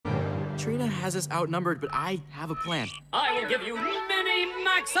Trina has us outnumbered, but I have a plan. I will give you mini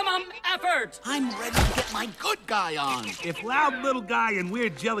maximum effort! I'm ready to get my good guy on. If Loud Little Guy and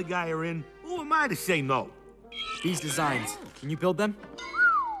Weird Jelly Guy are in, who am I to say no? These designs, can you build them?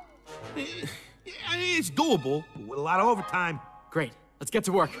 It's doable, but with a lot of overtime. Great, let's get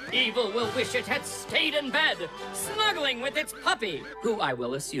to work. Evil will wish it had stayed in bed, snuggling with its puppy, who I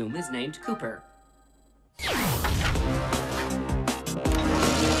will assume is named Cooper.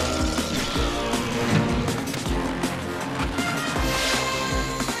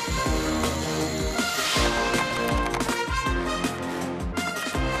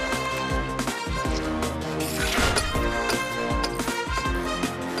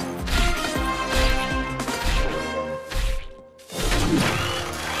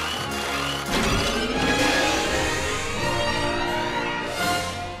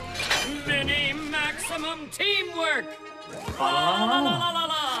 Teamwork!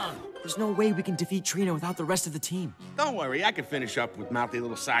 There's no way we can defeat Trina without the rest of the team. Don't worry, I can finish up with Mouthy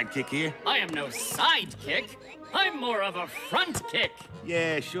little sidekick here. I am no sidekick. I'm more of a front kick.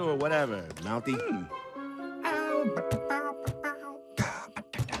 Yeah, sure, whatever, Mouthy.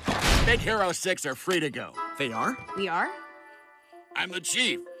 Big Hero 6 are free to go. They are? We are? I'm the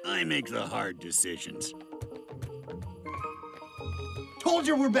chief. I make the hard decisions. Told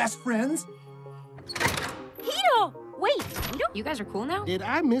you we're best friends. Hito! Wait, Hito, you guys are cool now? Did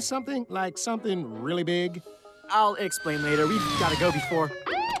I miss something? Like something really big? I'll explain later. We've got to go before.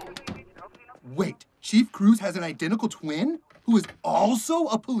 Wait, Chief Cruz has an identical twin who is also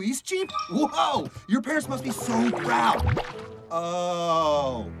a police chief? Whoa! Your parents must be so proud.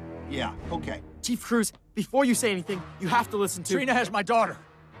 Oh, yeah, okay. Chief Cruz, before you say anything, you have to listen to... Trina has my daughter.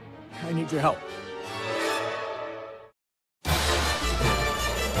 I need your help.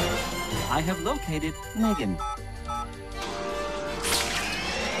 I have located Megan.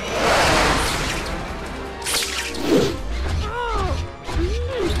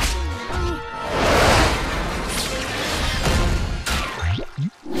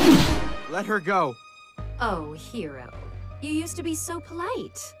 Let her go. Oh, Hero. You used to be so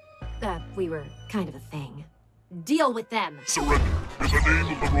polite. We were kind of a thing. Deal with them. Surrender in the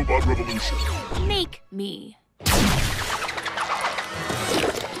name of the robot revolution. Make me.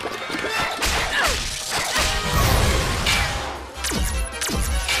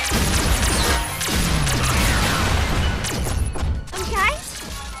 Okay?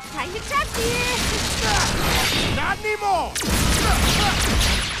 Time to test here. Not anymore!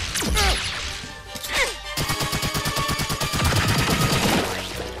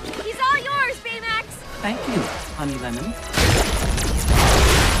 He's all yours, Baymax. Thank you, Honey Lemon.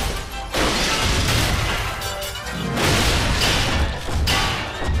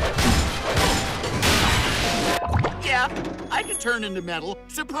 Yeah, I can turn into metal.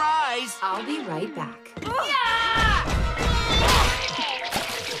 Surprise! I'll be right back.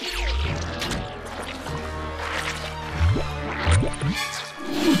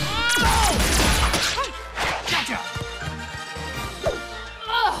 Gotcha!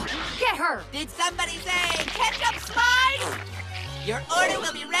 Get her! Did somebody say ketchup slides? Your order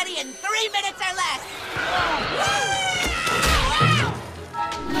will be ready in 3 minutes or less.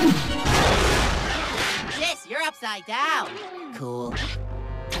 This, you're upside down. Cool.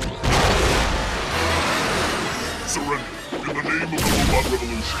 Surrender in the name of the robot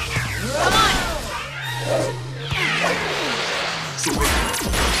revolution. Run! Surrender.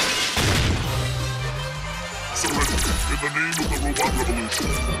 Surrender in the name of the robot revolution.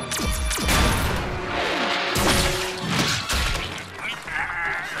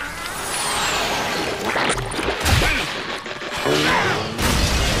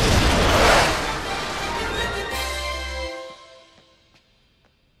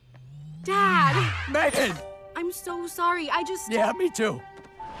 Dad! Megan! I'm so sorry. I just... Yeah, me too.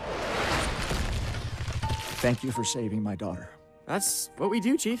 Thank you for saving my daughter. That's what we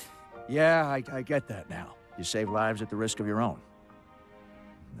do, Chief. Yeah, I get that now. You save lives at the risk of your own.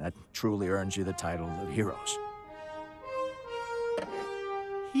 That truly earns you the title of heroes.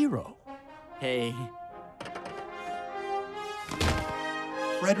 Hero. Hey.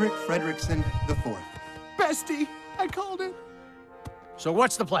 Frederick Fredrickson IV. Bestie, I called it. So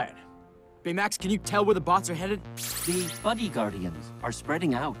what's the plan? Baymax, can you tell where the bots are headed? The Buddy Guardians are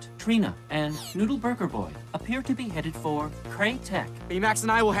spreading out. Trina and Noodle Burger Boy appear to be headed for Cray Tech. Baymax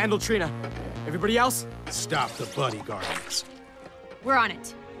and I will handle Trina. Everybody else? Stop the Buddy Guardians. We're on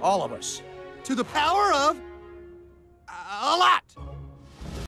it. All of us. To the power of... a lot!